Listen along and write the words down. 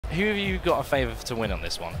who have you got a favour to win on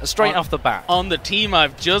this one? Straight off the bat. On the team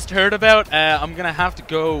I've just heard about, I'm going to have to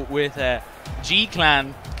go with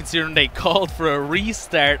GECLAN, considering they called for a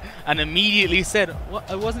restart and immediately said, "What?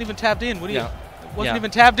 I wasn't even tabbed in. What do you? Wasn't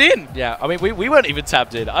even tabbed in." Yeah, I mean, we weren't even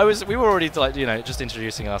tabbed in. We were already like, you know, just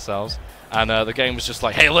introducing ourselves, and the game was just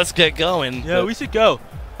like, "Hey, let's get going." Yeah, we should go.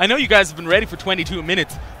 I know you guys have been ready for 22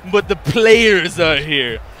 minutes, but the players are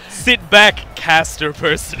here. Sit back, caster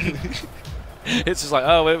person. It's just like,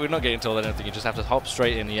 oh, we're not getting told anything. You just have to hop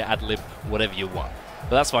straight in and you ad-lib whatever you want.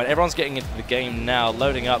 But that's fine. Everyone's getting into the game now,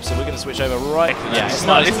 loading up, so we're going to switch over right. Yeah, it's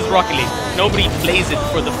not. This is Rocket League. Nobody plays it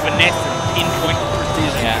for the finesse and pinpoint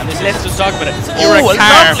precision. Yeah, and let's just talk about it. You're a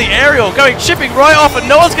lovely aerial going, chipping right off, and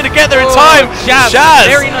no one's going to get there in time. Jazz.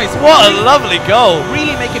 Very nice. What a lovely goal.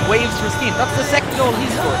 Really making waves for his team. That's the second goal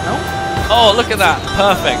he's scored, no? Oh, look at that.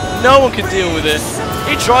 Perfect. No one can deal with it.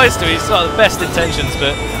 He tries to. He's got the best intentions,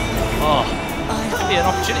 but oh. An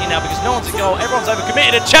opportunity now because no one's a goal, everyone's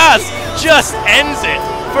overcommitted, and Chaz just ends it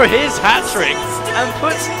for his hat-trick and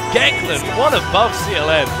puts GECLAN one above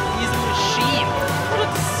CLN. He's a machine. What a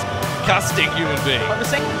disgusting human being.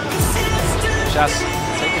 Chaz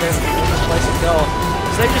taking it in place of goal.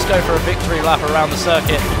 So they just go for a victory lap around the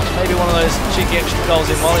circuit. Maybe one of those cheeky extra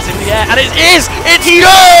goals in while it's in the air. And it is! It's good!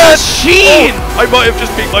 Machine! Oh, I might have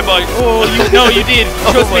just beat my mic. Oh, you did.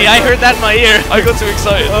 Trust me, I heard that in my ear. I got too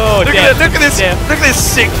excited. Oh, look at this! Look at this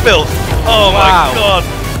sick filth. Oh my god!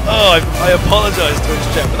 Oh, I apologise to his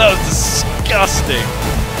chat, but that was disgusting.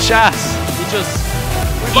 Chaz, you just.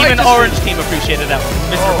 Even Orange team appreciated that one.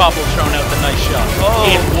 Mr. Popple throwing out the nice shot. Oh,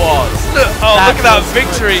 it was. Look at that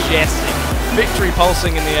victory! Victory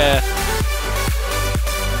pulsing in the air.